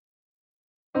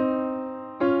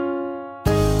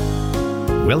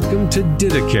Welcome to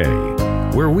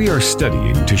Didache, where we are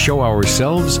studying to show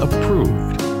ourselves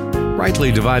approved,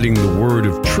 rightly dividing the word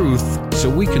of truth so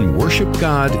we can worship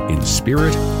God in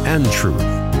spirit and truth,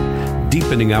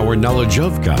 deepening our knowledge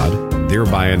of God,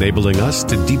 thereby enabling us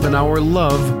to deepen our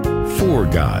love for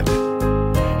God.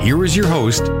 Here is your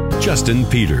host, Justin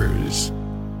Peters.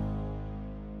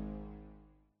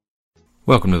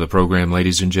 Welcome to the program,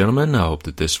 ladies and gentlemen. I hope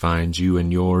that this finds you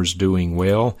and yours doing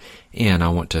well, and I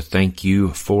want to thank you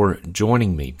for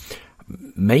joining me.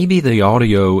 Maybe the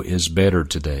audio is better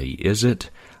today, is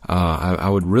it? I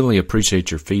would really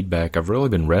appreciate your feedback. I've really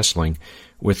been wrestling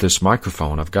with this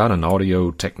microphone. I've got an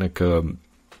Audio Technica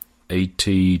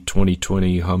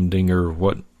AT2020 Humdinger,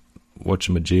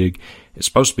 whatchamajig. It's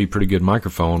supposed to be a pretty good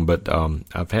microphone, but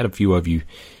I've had a few of you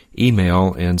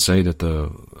email and say that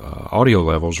the audio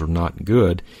levels are not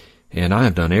good, and I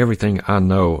have done everything I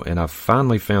know, and I've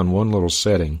finally found one little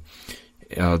setting.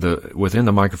 Within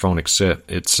the microphone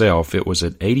itself, it was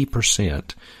at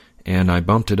 80%, and I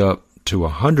bumped it up to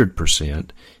 100%,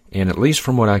 and at least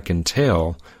from what I can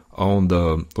tell on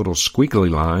the little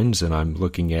squiggly lines that I'm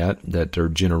looking at that are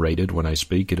generated when I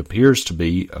speak, it appears to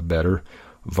be a better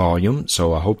volume,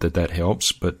 so I hope that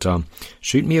helps. But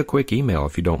shoot me a quick email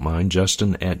if you don't mind,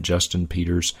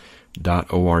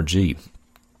 justin@justinpeters.org,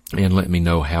 and let me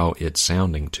know how it's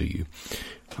sounding to you.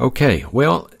 Okay,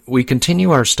 well, we continue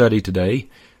our study today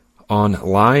on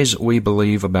Lies We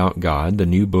Believe About God, the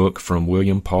new book from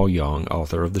William Paul Young,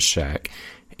 author of The Shack.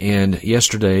 And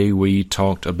yesterday we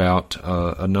talked about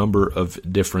a number of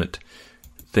different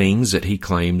things that he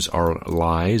claims are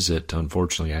lies that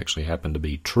unfortunately actually happen to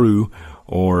be true,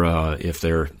 or if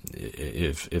they're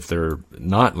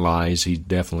not lies, he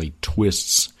definitely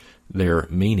twists their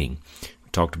meaning. We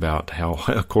talked about how,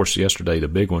 of course, yesterday the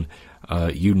big one,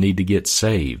 you need to get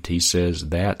saved. He says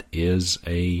that is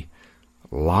a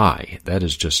lie. That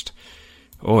is just,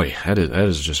 that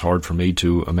is just hard for me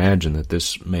to imagine that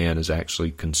this man is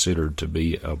actually considered to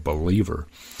be a believer.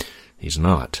 He's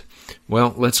not.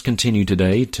 Well, let's continue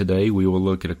today. Today we will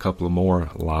look at a couple of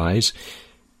more lies.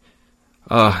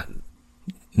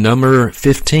 Number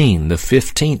 15, the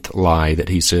 15th lie that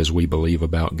he says we believe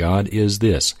about God is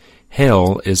this: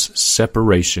 hell is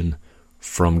separation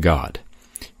from God.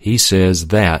 He says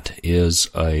that is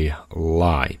a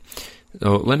lie.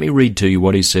 So let me read to you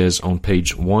what he says on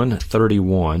page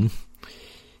 131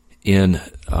 in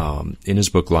his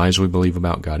book, Lies We Believe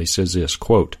About God. He says this,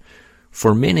 quote,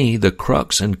 "For many, the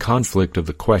crux and conflict of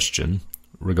the question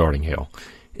regarding hell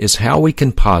is how we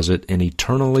can posit an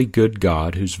eternally good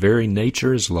God whose very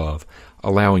nature is love,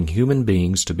 allowing human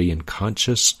beings to be in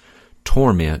conscious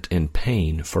torment and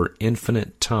pain for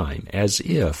infinite time, as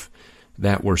if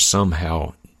that were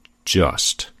somehow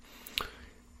just."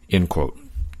 End quote.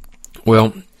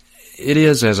 Well, it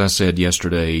is, as I said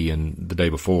yesterday and the day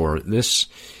before, this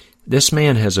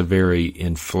man has a very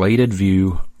inflated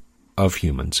view of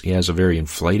humans. He has a very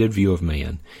inflated view of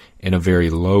man and a very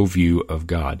low view of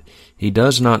God. He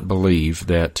does not believe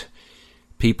that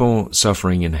people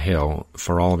suffering in hell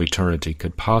for all of eternity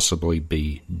could possibly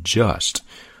be just.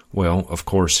 Well, of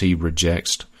course, he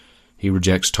rejects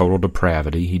total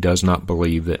depravity. He does not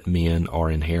believe that men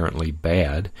are inherently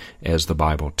bad, as the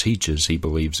Bible teaches. He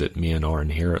believes that men are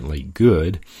inherently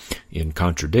good, in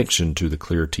contradiction to the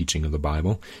clear teaching of the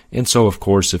Bible. And so, of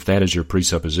course, if that is your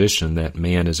presupposition that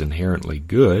man is inherently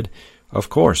good, of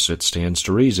course, it stands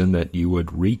to reason that you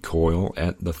would recoil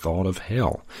at the thought of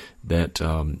hell. That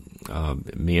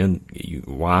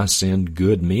why send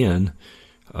good men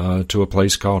to a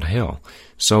place called hell?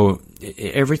 So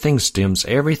everything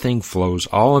flows,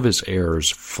 all of his errors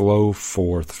flow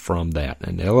forth from that,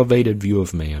 an elevated view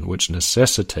of man, which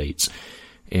necessitates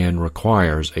and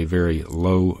requires a very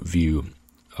low view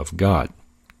of God.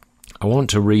 I want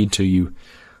to read to you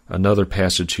another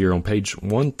passage here on page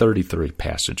 133,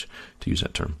 passage, to use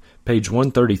that term. Page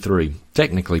 133,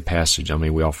 technically passage,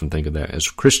 we often think of that, as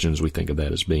Christians we think of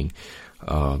that as being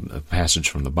a passage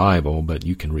from the Bible, but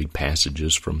you can read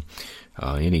passages from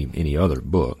any other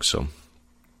book. So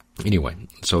anyway,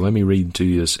 so let me read to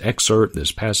you this excerpt,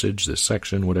 this passage, this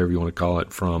section, whatever you want to call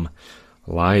it, from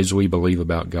Lies We Believe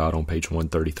About God on page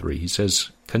 133. He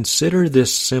says, "Consider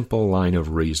this simple line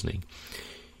of reasoning.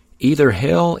 Either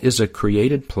hell is a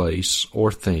created place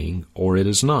or thing, or it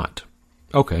is not."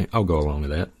 Okay, I'll go along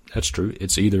with that. That's true.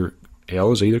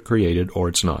 Hell is either created or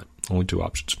it's not. Only two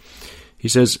options. He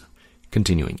says,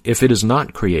 continuing, "If it is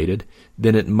not created,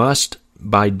 then it must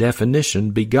by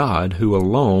definition be God, who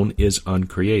alone is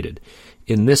uncreated.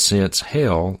 In this sense,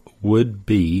 hell would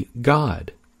be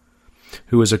God,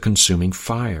 who is a consuming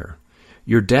fire.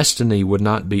 Your destiny would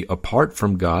not be apart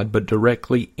from God, but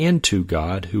directly into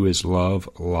God, who is love,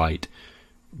 light,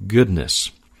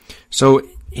 goodness. So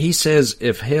he says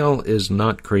if hell is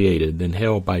not created, then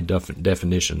hell by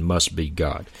definition must be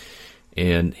God.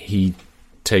 And he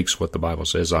takes what the Bible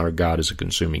says, our God is a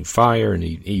consuming fire, and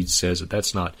he says that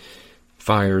that's not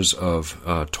fires of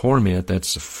torment,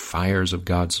 that's the fires of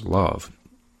God's love.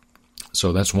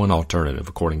 So that's one alternative,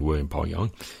 according to William Paul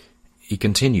Young. He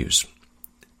continues.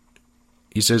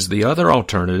 He says, the other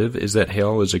alternative is that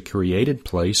hell is a created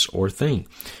place or thing.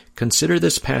 Consider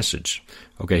this passage.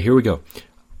 Okay, here we go.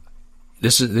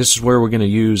 This is where we're going to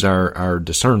use our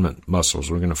discernment muscles.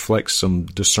 We're going to flex some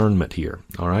discernment here,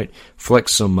 all right?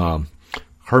 Flex some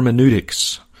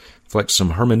hermeneutics, flex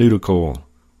some hermeneutical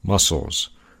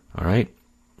muscles, all right?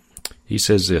 He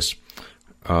says this.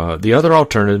 The other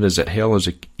alternative is that hell is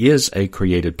a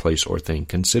created place or thing.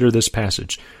 Consider this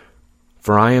passage.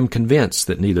 For I am convinced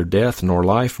that neither death, nor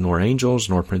life, nor angels,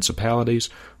 nor principalities,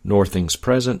 nor things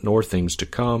present, nor things to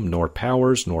come, nor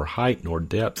powers, nor height, nor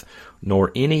depth,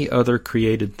 nor any other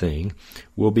created thing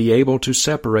will be able to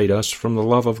separate us from the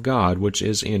love of God, which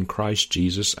is in Christ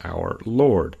Jesus our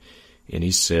Lord. And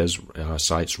he says,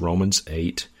 cites Romans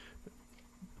 8,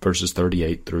 verses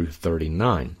 38 through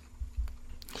 39.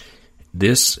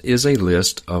 This is a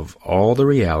list of all the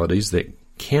realities that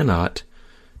cannot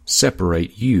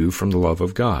separate you from the love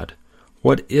of God.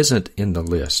 What isn't in the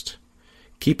list?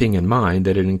 Keeping in mind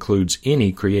that it includes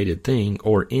any created thing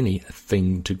or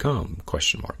anything to come? ?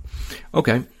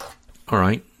 Okay, all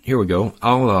right. Here we go.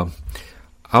 I'll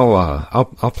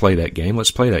play that game.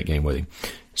 Let's play that game with him.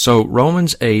 So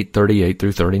Romans 8:38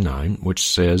 through 39, which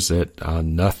says that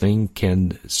nothing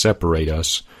can separate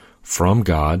us from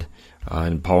God,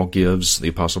 and the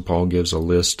Apostle Paul gives a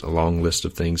long list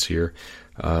of things here.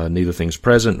 Neither things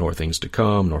present, nor things to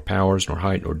come, nor powers, nor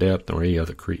height, nor depth, nor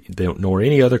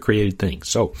any other created thing.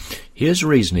 So his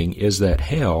reasoning is that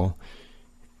hell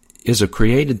is a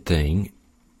created thing,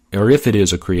 or if it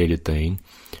is a created thing,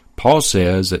 Paul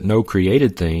says that no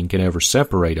created thing can ever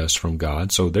separate us from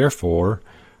God. So therefore,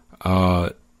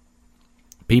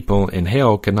 people in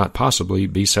hell cannot possibly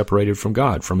be separated from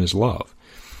God, from His love.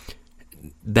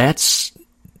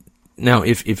 Now,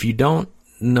 if you don't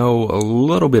know a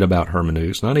little bit about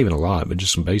hermeneutics, not even a lot, but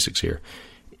just some basics here,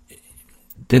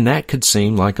 then that could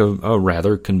seem like a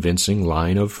rather convincing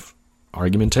line of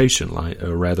argumentation,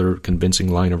 a rather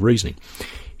convincing line of reasoning.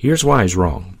 Here's why he's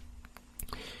wrong.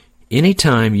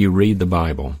 Anytime you read the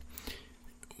Bible,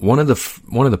 one of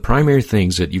the primary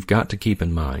things that you've got to keep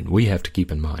in mind, we have to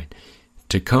keep in mind,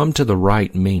 to come to the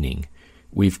right meaning,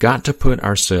 we've got to put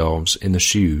ourselves in the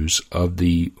shoes of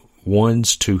the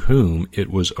ones to whom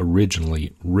it was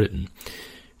originally written.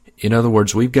 In other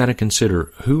words, we've got to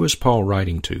consider, who is Paul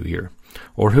writing to here?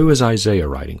 Or who is Isaiah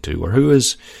writing to? Or who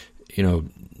is,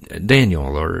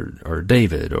 Daniel or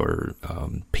David or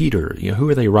Peter? Who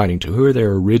are they writing to? Who are the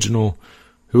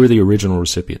original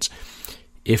recipients?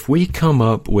 If we come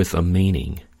up with a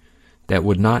meaning that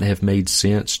would not have made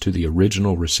sense to the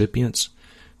original recipients,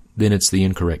 then it's the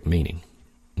incorrect meaning.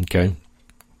 Okay?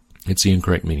 It's the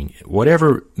incorrect meaning.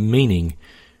 Whatever meaning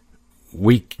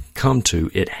we come to,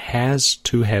 it has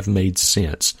to have made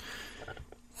sense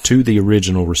to the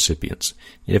original recipients.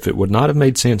 If it would not have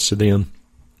made sense to them,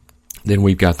 then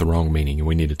we've got the wrong meaning, and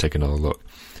we need to take another look.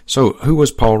 So, who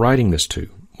was Paul writing this to?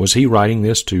 Was he writing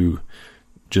this to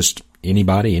just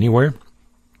anybody, anywhere?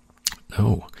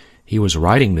 No. He was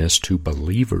writing this to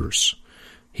believers.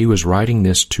 He was writing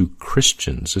this to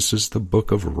Christians. This is the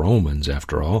book of Romans,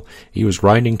 after all. He was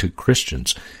writing to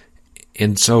Christians.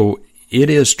 And so it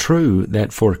is true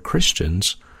that for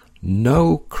Christians,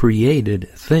 no created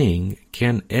thing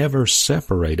can ever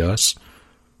separate us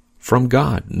from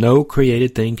God. No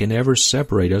created thing can ever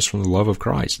separate us from the love of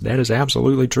Christ. That is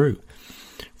absolutely true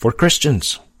for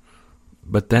Christians.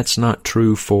 But that's not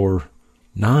true for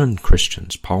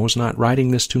non-Christians. Paul was not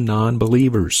writing this to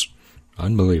non-believers,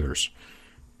 unbelievers.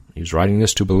 He was writing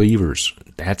this to believers.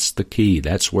 That's the key.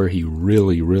 That's where he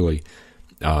really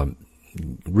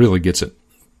gets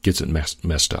it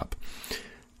messed up.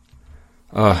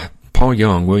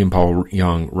 William Paul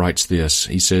Young writes this.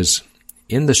 He says,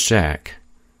 "In The Shack,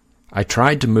 I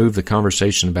tried to move the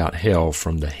conversation about hell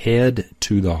from the head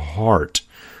to the heart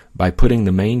by putting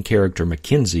the main character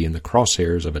Mackenzie in the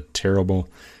crosshairs of a terrible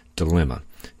dilemma.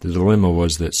 The dilemma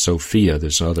was that Sophia,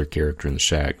 this other character in The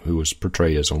Shack, who was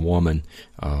portrayed as a woman,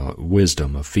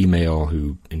 wisdom, a female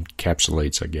who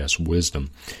encapsulates, I guess, wisdom.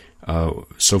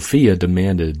 Sophia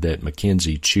demanded that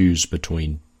Mackenzie choose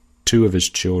between 2 of his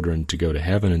children to go to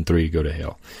heaven and 3 to go to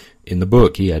hell. In the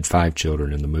book, he had 5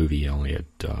 children. In the movie, he only had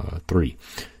 3.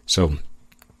 So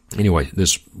Anyway,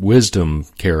 this wisdom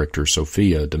character,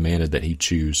 Sophia, demanded that he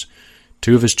choose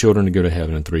 2 of his children to go to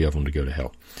heaven and 3 of them to go to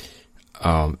hell.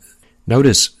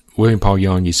 Notice William Paul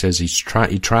Young, he says he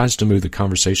tries to move the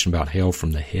conversation about hell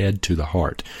from the head to the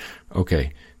heart.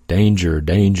 Okay, danger,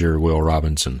 Will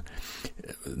Robinson.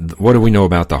 What do we know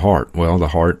about the heart? Well, the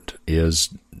heart is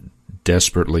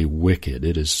desperately wicked.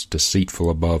 It is deceitful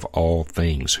above all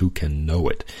things. Who can know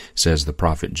it? Says the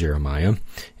prophet Jeremiah.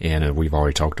 And we've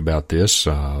already talked about this.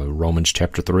 Romans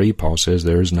chapter 3, Paul says,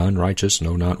 there is none righteous,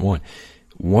 no, not one.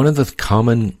 One of the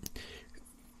common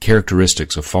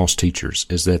characteristics of false teachers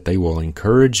is that they will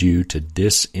encourage you to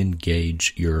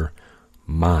disengage your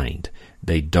mind.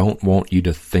 They don't want you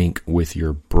to think with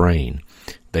your brain.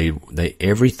 They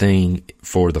everything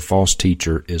for the false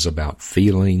teacher is about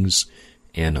feelings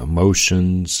and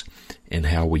emotions and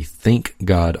how we think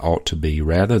God ought to be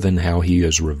rather than how he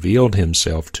has revealed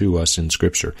himself to us in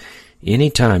Scripture.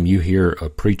 Anytime you hear a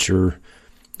preacher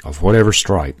of whatever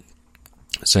stripe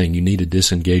saying you need to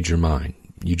disengage your mind,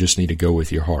 you just need to go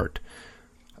with your heart,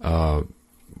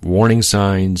 warning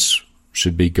signs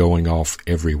should be going off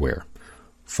everywhere.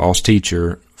 False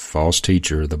teacher,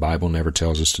 the Bible never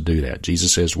tells us to do that.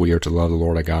 Jesus says we are to love the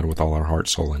Lord our God with all our heart,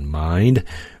 soul, and mind.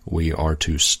 We are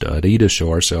to study to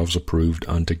show ourselves approved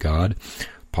unto God.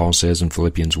 Paul says in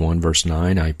Philippians 1 verse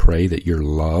 9, I pray that your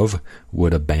love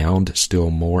would abound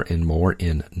still more and more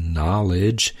in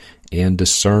knowledge and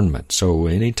discernment. So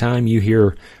anytime you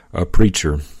hear a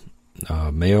preacher,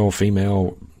 male,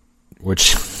 female,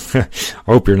 which I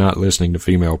hope you're not listening to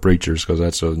female preachers because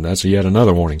that's yet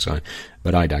another warning sign,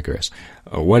 but I digress.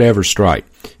 Whatever stripe,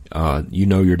 you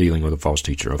know you're dealing with a false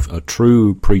teacher. A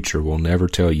true preacher will never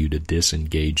tell you to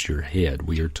disengage your head.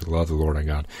 We are to love the Lord our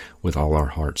God with all our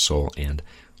heart, soul, and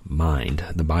mind.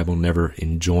 The Bible never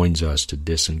enjoins us to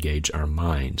disengage our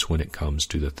minds when it comes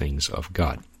to the things of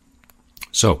God.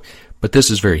 So, but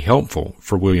this is very helpful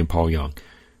for William Paul Young.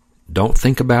 Don't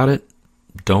think about it.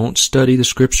 Don't study the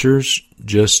Scriptures.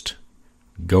 Just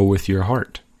go with your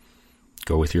heart.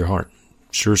 Go with your heart.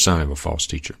 Sure sign of a false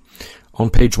teacher. On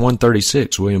page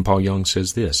 136, William Paul Young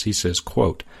says this. He says,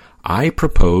 quote, I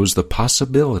propose the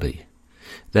possibility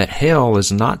that hell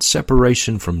is not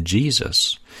separation from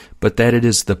Jesus, but that it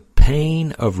is the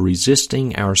pain of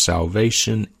resisting our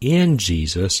salvation in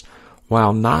Jesus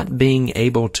while not being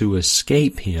able to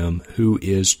escape him who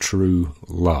is true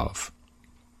love.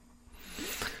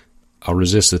 I'll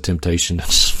resist the temptation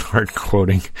to start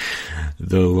quoting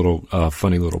the little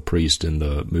funny little priest in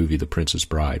the movie The Princess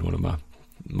Bride, one of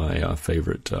my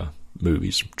favorite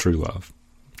movies, True Love.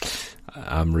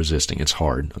 I'm resisting. It's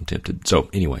hard. I'm tempted. So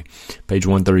anyway, page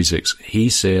 136. He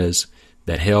says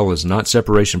that hell is not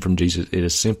separation from Jesus. It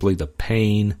is simply the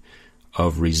pain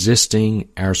of resisting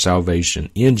our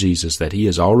salvation in Jesus that he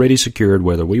has already secured,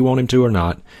 whether we want him to or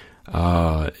not.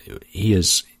 He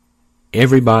is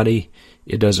everybody.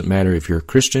 It doesn't matter if you're a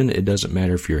Christian. It doesn't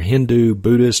matter if you're Hindu,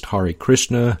 Buddhist, Hare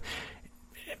Krishna,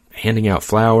 handing out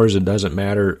flowers. It doesn't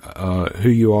matter who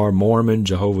you are, Mormon,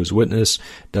 Jehovah's Witness.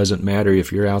 Doesn't matter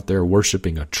if you're out there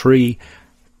worshiping a tree.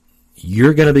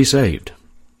 You're going to be saved.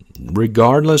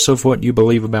 Regardless of what you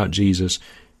believe about Jesus,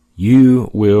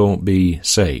 you will be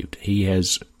saved. He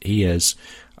has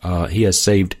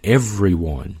saved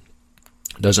everyone.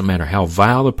 Doesn't matter how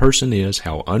vile the person is,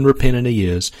 how unrepentant he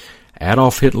is.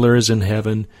 Adolf Hitler is in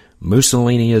heaven.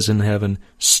 Mussolini is in heaven.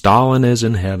 Stalin is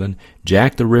in heaven.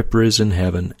 Jack the Ripper is in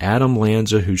heaven. Adam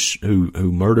Lanza, who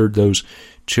murdered those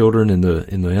children in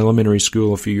the elementary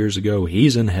school a few years ago,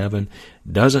 he's in heaven.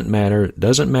 Doesn't matter.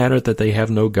 Doesn't matter that they have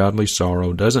no godly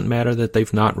sorrow. Doesn't matter that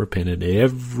they've not repented.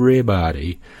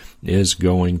 Everybody is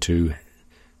going to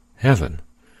heaven.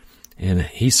 And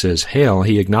he says hell.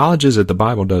 He acknowledges that the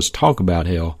Bible does talk about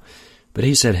hell, but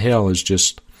he said hell is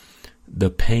just the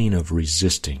pain of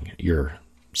resisting your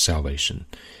salvation.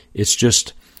 It's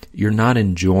just, you're not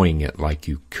enjoying it like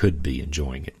you could be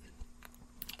enjoying it.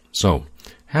 So,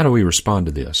 how do we respond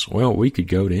to this? Well, we could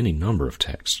go to any number of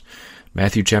texts.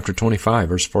 Matthew chapter 25,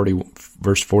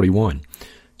 verse 41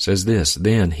 says this,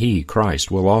 Then he, Christ,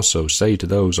 will also say to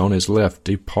those on his left,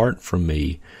 Depart from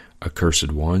me,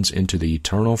 accursed ones, into the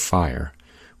eternal fire,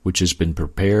 which has been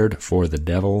prepared for the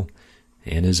devil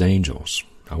and his angels.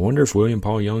 I wonder if William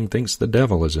Paul Young thinks the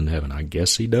devil is in heaven. I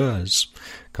guess he does,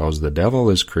 because the devil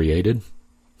is created.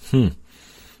 I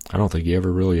don't think he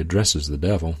ever really addresses the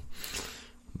devil,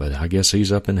 but I guess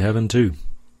he's up in heaven too.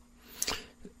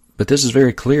 But this is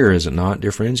very clear, is it not,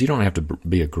 dear friends? You don't have to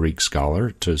be a Greek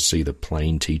scholar to see the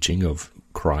plain teaching of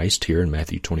Christ here in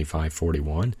Matthew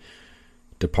 25:41.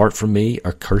 Depart from me,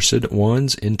 accursed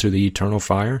ones, into the eternal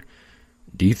fire.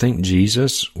 Do you think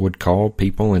Jesus would call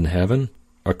people in heaven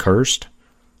accursed?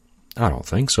 I don't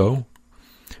think so.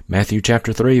 Matthew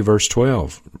chapter 3, verse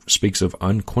 12 speaks of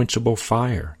unquenchable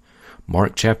fire.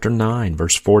 Mark chapter 9,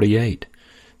 verse 48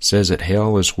 says that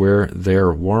hell is where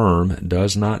their worm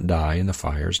does not die and the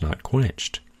fire is not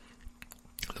quenched.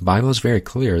 The Bible is very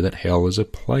clear that hell is a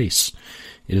place.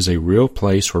 It is a real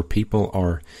place where people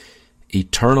are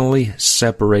eternally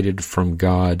separated from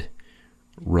God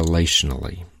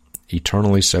relationally.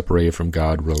 Eternally separated from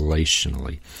God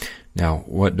relationally. Now,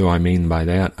 what do I mean by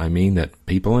that? I mean that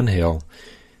people in hell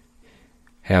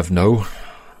have no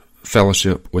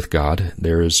fellowship with God.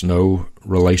 There is no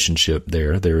relationship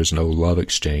there. There is no love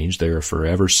exchange. They are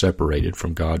forever separated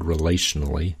from God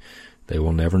relationally. They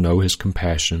will never know His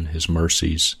compassion, His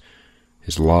mercies,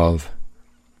 His love.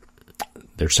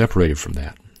 They're separated from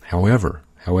that. However,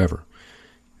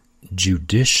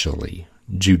 judicially,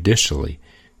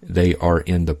 they are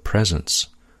in the presence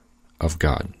of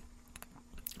God.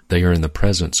 They are in the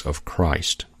presence of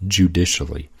Christ,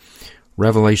 judicially.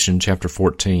 Revelation chapter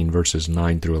 14, verses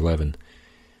 9 through 11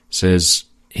 says,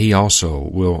 He also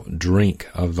will drink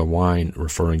of the wine,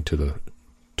 referring to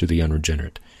the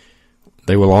unregenerate.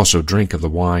 They will also drink of the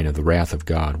wine of the wrath of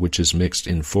God, which is mixed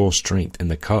in full strength in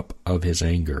the cup of His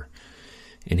anger.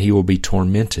 And he will be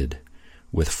tormented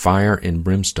with fire and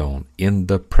brimstone in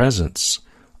the presence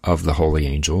of the holy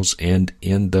angels and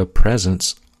in the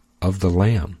presence of the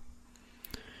Lamb.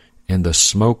 And the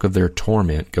smoke of their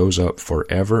torment goes up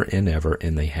forever and ever,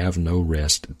 and they have no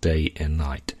rest day and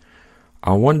night.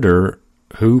 I wonder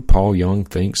who Paul Young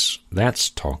thinks that's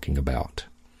talking about.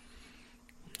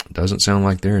 It doesn't sound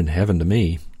like they're in heaven to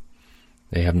me.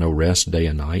 They have no rest day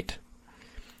and night.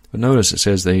 But notice it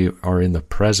says they are in the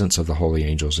presence of the holy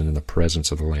angels and in the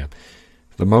presence of the Lamb.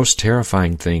 The most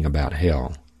terrifying thing about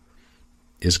hell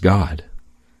is God,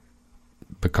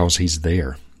 because He's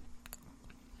there.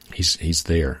 He's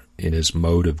there in His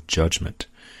mode of judgment.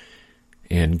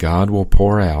 And God will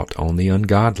pour out on the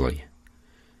ungodly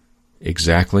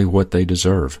exactly what they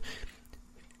deserve.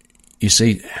 You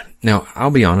see, now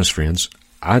I'll be honest, friends,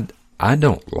 I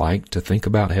don't like to think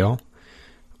about hell.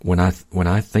 When I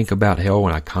think about hell,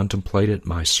 when I contemplate it,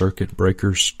 my circuit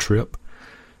breakers trip,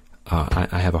 I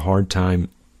have a hard time.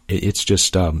 It's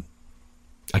just, I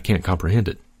can't comprehend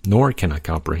it, nor can I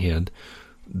comprehend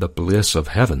the bliss of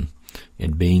heaven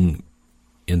and being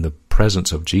in the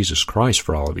presence of Jesus Christ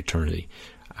for all of eternity.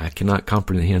 I cannot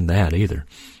comprehend that either.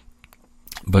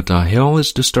 But hell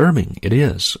is disturbing. It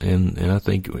is. And I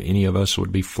think any of us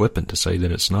would be flippant to say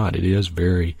that it's not. It is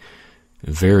very,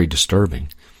 very disturbing.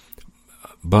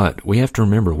 But we have to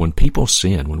remember, when people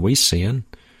sin, when we sin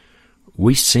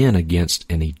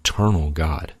against an eternal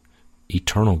God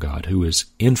who is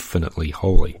infinitely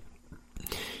holy.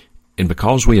 And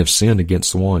because we have sinned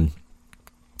against the one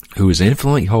who is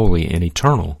infinitely holy and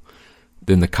eternal,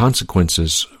 then the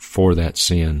consequences for that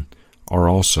sin are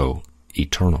also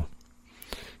eternal.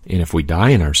 And if we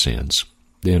die in our sins,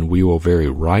 then we will very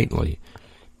rightly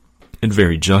and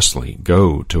very justly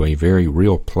go to a very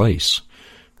real place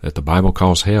that the Bible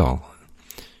calls hell.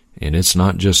 And it's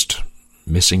not just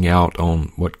missing out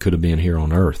on what could have been here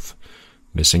on earth,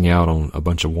 missing out on a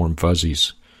bunch of warm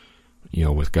fuzzies,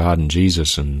 with God and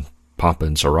Jesus and Papa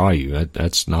and Sarayu.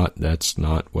 That's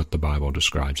not what the Bible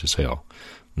describes as hell.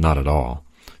 Not at all.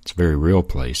 It's a very real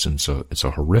place, and so it's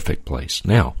a horrific place.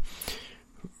 Now,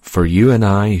 for you and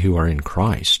I who are in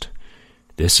Christ,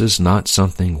 this is not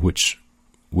something which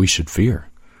we should fear.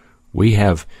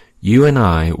 You and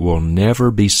I will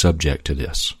never be subject to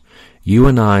this. You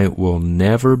and I will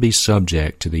never be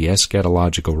subject to the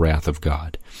eschatological wrath of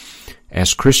God.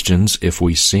 As Christians, if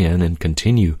we sin and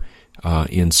continue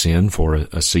in sin for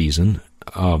a season,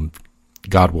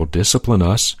 God will discipline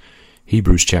us.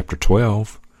 Hebrews chapter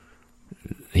 12,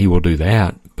 He will do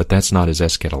that, but that's not His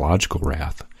eschatological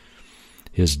wrath.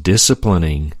 His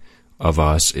disciplining of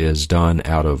us is done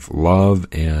out of love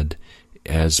and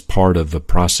as part of the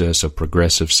process of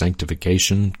progressive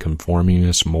sanctification, conforming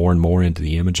us more and more into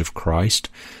the image of Christ.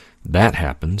 That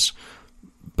happens,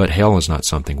 but hell is not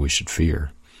something we should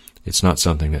fear. It's not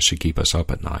something that should keep us up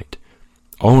at night.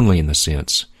 Only in the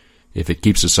sense, if it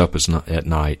keeps us up at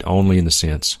night, only in the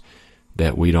sense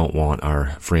that we don't want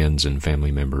our friends and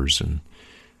family members and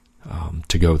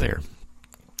to go there.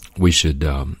 We should,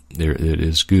 it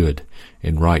is good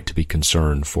and right to be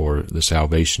concerned for the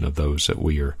salvation of those that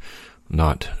we are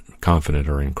not confident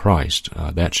are in Christ.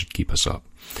 That should keep us up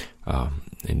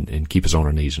and keep us on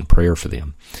our knees in prayer for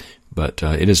them. But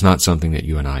it is not something that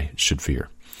you and I should fear.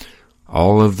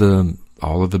 All of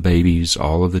the babies,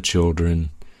 all of the children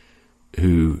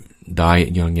who die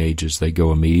at young ages, they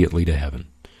go immediately to heaven.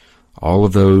 All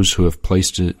of those who have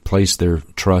placed their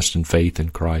trust and faith in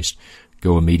Christ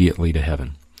go immediately to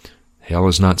heaven. Hell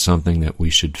is not something that we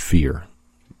should fear.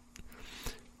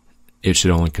 It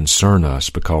should only concern us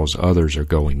because others are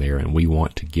going there and we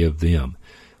want to give them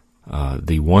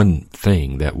the one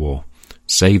thing that will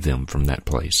save them from that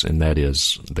place, and that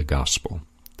is the gospel.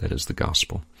 That is the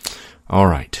gospel. All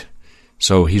right.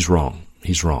 So he's wrong.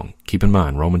 He's wrong. Keep in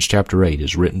mind, Romans chapter 8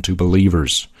 is written to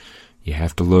believers. You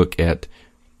have to look at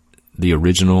the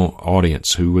original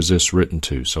audience. Who was this written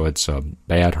to? So it's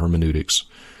bad hermeneutics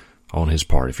on his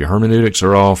part. If your hermeneutics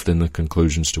are off, then the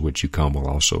conclusions to which you come will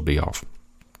also be off.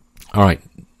 All right,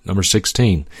 number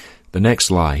 16, the next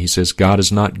lie. He says, God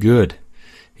is not good.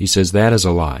 He says that is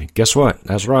a lie. Guess what?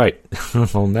 That's right.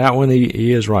 On that one,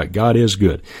 he is right. God is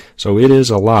good. So it is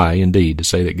a lie, indeed, to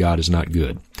say that God is not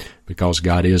good, because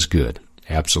God is good.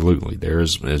 Absolutely. There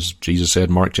is, as Jesus said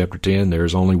in Mark chapter 10, there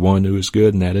is only one who is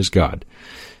good, and that is God.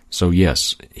 So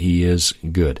yes, he is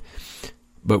good.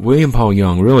 But William Paul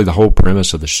Young, really the whole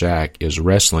premise of the shack is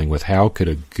wrestling with how could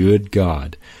a good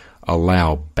God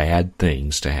allow bad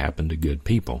things to happen to good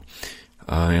people.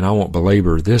 And I won't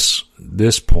belabor this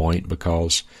point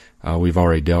because we've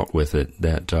already dealt with it,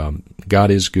 that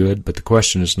God is good, but the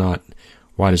question is not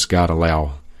why does God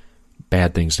allow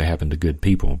bad things to happen to good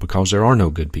people, because there are no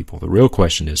good people. The real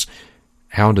question is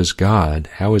how is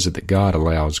it that God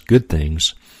allows good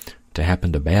things to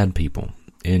happen to bad people?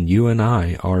 And you and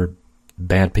I are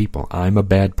bad people. I'm a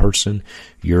bad person.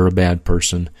 You're a bad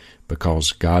person,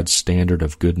 because God's standard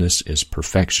of goodness is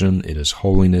perfection, it is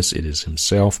holiness, it is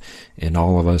himself, and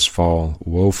all of us fall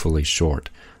woefully short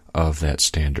of that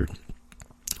standard.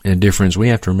 And dear friends, we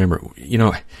have to remember,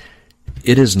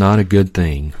 it is not a good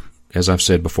thing, as I've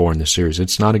said before in this series,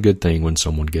 it's not a good thing when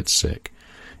someone gets sick.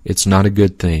 It's not a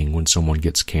good thing when someone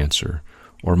gets cancer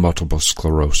or multiple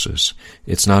sclerosis.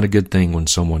 It's not a good thing when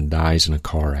someone dies in a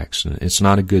car accident. It's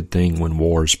not a good thing when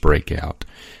wars break out.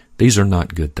 These are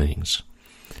not good things.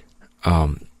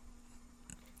 And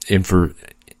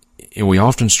we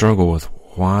often struggle with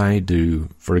why do,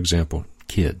 for example,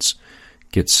 kids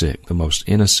get sick? The most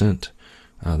innocent,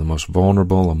 the most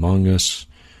vulnerable among us.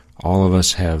 All of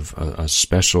us have a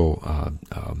special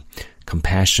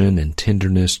compassion and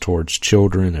tenderness towards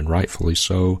children, and rightfully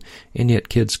so. And yet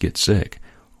kids get sick.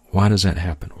 Why does that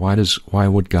happen? Why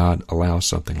would God allow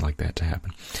something like that to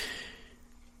happen?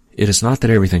 It is not that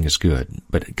everything is good,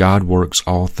 but God works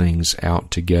all things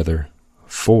out together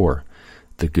for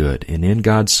the good. And in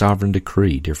God's sovereign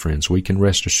decree, dear friends, we can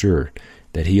rest assured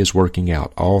that he is working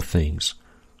out all things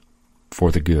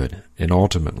for the good and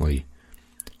ultimately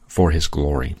for his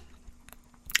glory.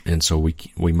 And so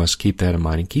we must keep that in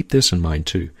mind, and keep this in mind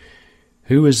too.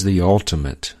 Who is the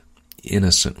ultimate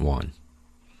innocent one?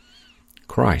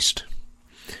 Christ.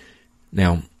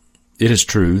 Now, it is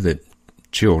true that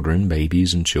children,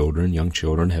 babies and children, young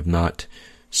children, have not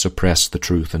suppressed the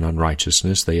truth in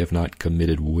unrighteousness. They have not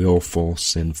committed willful,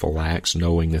 sinful acts,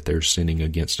 knowing that they're sinning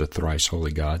against a thrice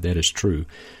holy God. That is true.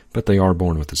 But they are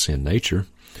born with a sin nature.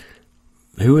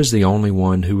 Who is the only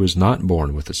one who was not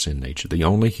born with a sin nature? The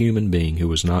only human being who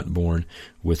was not born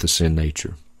with a sin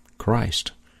nature?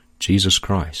 Christ. Jesus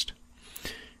Christ.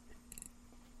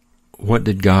 What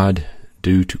did God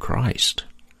do to Christ?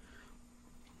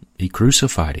 He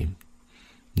crucified him.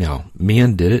 Now,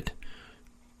 men did it,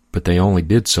 but they only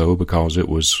did so because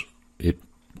it,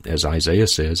 as Isaiah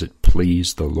says, it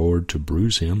pleased the Lord to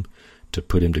bruise him, to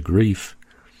put him to grief.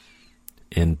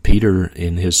 And Peter,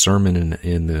 in his sermon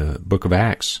in the book of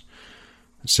Acts,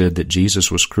 said that Jesus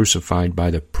was crucified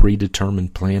by the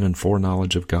predetermined plan and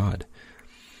foreknowledge of God.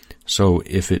 So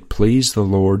if it pleased the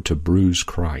Lord to bruise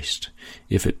Christ,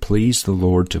 if it pleased the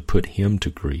Lord to put him to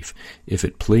grief, if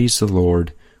it pleased the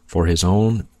Lord for his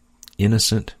own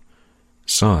innocent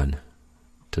son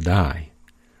to die,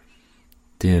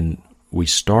 then we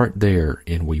start there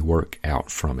and we work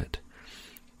out from it.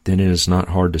 Then it is not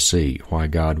hard to see why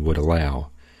God would allow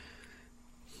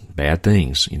bad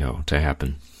things, to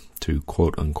happen to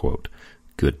quote-unquote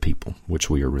good people, which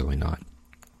we are really not.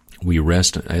 We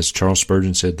rest, as Charles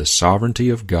Spurgeon said, the sovereignty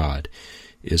of God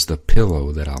is the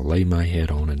pillow that I'll lay my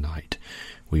head on at night.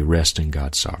 We rest in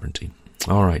God's sovereignty.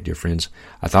 All right, dear friends,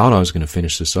 I thought I was going to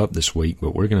finish this up this week,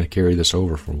 but we're going to carry this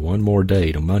over for one more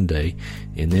day to Monday,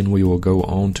 and then we will go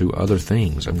on to other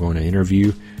things. I'm going to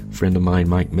interview a friend of mine,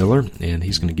 Mike Miller, and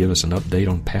he's going to give us an update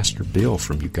on Pastor Bill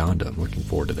from Uganda. I'm looking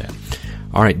forward to that.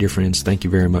 All right, dear friends, thank you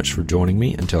very much for joining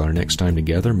me. Until our next time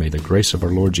together, may the grace of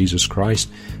our Lord Jesus Christ,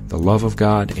 the love of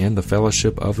God, and the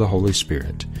fellowship of the Holy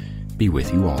Spirit be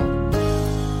with you all.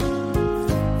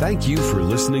 Thank you for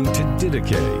listening to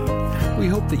Didache. We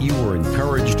hope that you were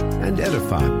encouraged and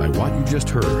edified by what you just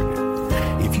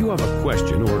heard. If you have a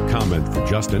question or comment for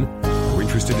Justin, or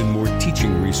interested in more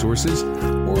teaching resources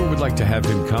or would like to have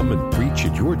him come and preach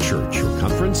at your church or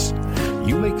conference,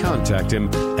 you may contact him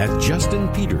at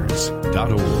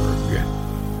justinpeters.org.